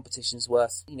 the competition's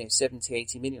worth, 70,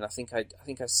 80 million. I think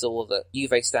I saw that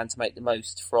Juve stand to make the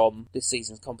most from this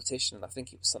season's competition, and I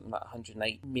think it was something like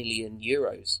 108 million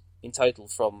euros in total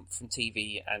from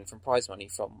TV and from prize money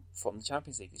from the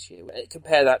Champions League this year.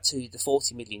 Compare that to the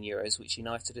 40 million euros which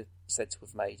United are said to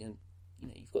have made, and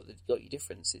you've got your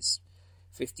difference. It's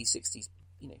 50, 60,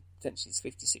 potentially it's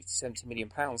 50, 60, 70 million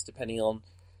pounds, depending on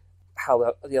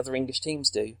how the other English teams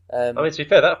do. To be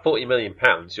fair, that £40 million,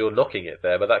 you're knocking it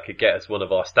there, but that could get us one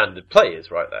of our standard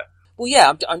players right there. Well,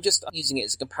 yeah, I'm just using it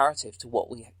as a comparative to what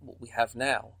we have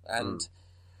now, and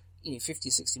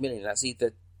 50, 60 million. That's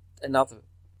either another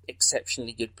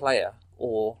exceptionally good player,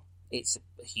 or it's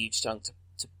a huge chunk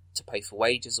to pay for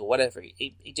wages or whatever.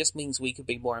 It just means we could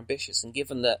be more ambitious, and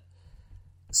given that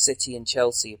City and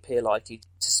Chelsea appear likely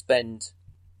to spend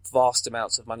vast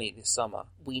amounts of money this summer,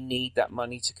 we need that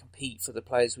money to compete for the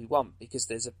players we want, because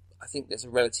I think there's a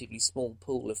relatively small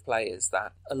pool of players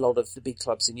that a lot of the big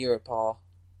clubs in Europe are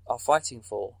fighting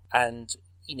for, and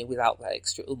without that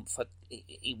extra oomph,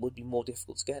 it would be more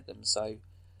difficult to get them. So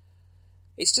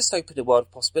it's just opened a world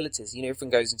of possibilities.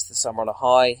 Everyone goes into the summer on a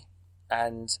high,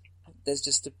 and there's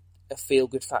just a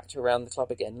feel-good factor around the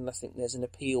club again, and I think there's an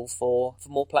appeal for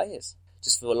more players.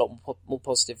 Just feel a lot more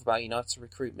positive about United's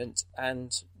recruitment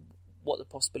and what the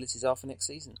possibilities are for next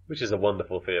season. Which is a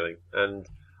wonderful feeling. And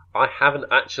I haven't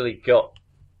actually got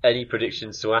any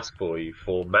predictions to ask for you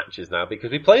for matches now,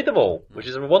 because we played them all, which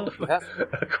is a wonderful,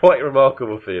 quite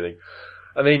remarkable feeling.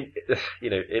 I mean,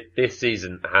 this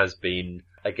season has been,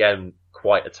 again,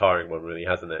 quite a tiring one, really,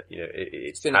 hasn't it?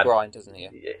 It's been a grind, hasn't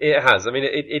it? It has. I mean,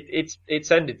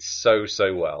 it's ended so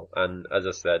well. And as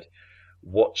I said,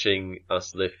 watching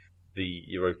us lift the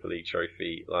Europa League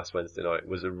trophy last Wednesday night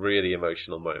was a really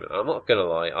emotional moment. I'm not going to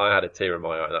lie, I had a tear in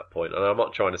my eye at that point, and I'm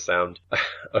not trying to sound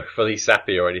overly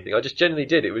sappy or anything. I just genuinely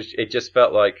did. It just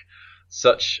felt like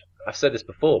I've said this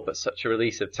before, but such a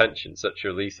release of tension, such a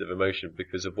release of emotion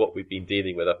because of what we've been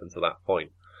dealing with up until that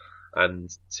point. And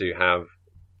to have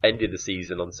ended the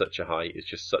season on such a high is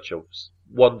just such a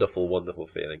wonderful, wonderful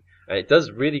feeling. And it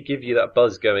does really give you that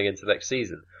buzz going into next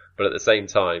season. But at the same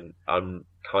time, I'm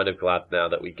kind of glad now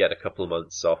that we get a couple of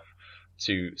months off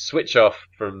to switch off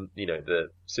from, the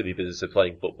silly business of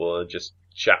playing football and just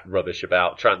chat rubbish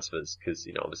about transfers, because,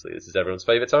 obviously this is everyone's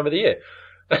favourite time of the year.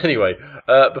 Anyway,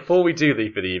 before we do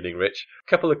leave for the evening, Rich, a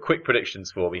couple of quick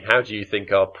predictions for me. How do you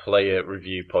think our player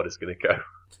review pod is going to go?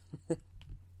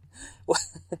 Well,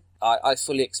 I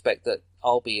fully expect that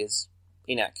I'll be as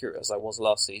inaccurate as I was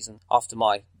last season after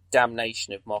my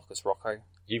damnation of Marcus Rocco.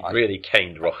 You really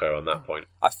caned Rocco on that point.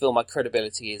 I feel my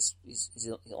credibility is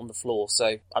on the floor,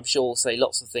 so I'm sure we'll say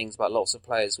lots of things about lots of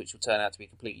players which will turn out to be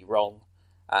completely wrong,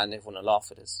 and everyone will laugh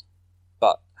at us.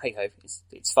 But hey-ho,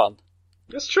 it's fun.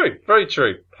 That's true, very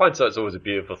true. Hindsight's always a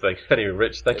beautiful thing. Anyway,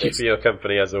 Rich, thank you for your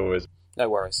company as always. No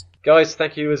worries. Guys,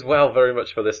 thank you as well very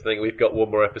much for listening. We've got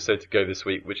one more episode to go this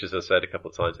week, which, as I said a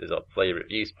couple of times, is our player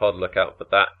reviews pod. Look out for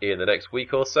that in the next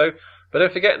week or so. But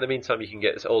don't forget, in the meantime, you can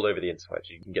get us all over the internet.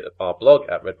 You can get our blog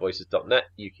at redvoices.net.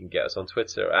 You can get us on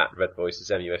Twitter at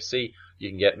redvoicesmufc. You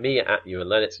can get me at Ewan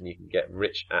Lennox, and you can get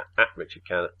Rich at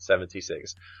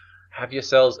RichardCan76. Have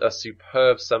yourselves a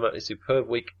superb summer, a superb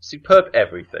week, superb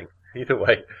everything. Either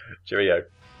way, cheerio.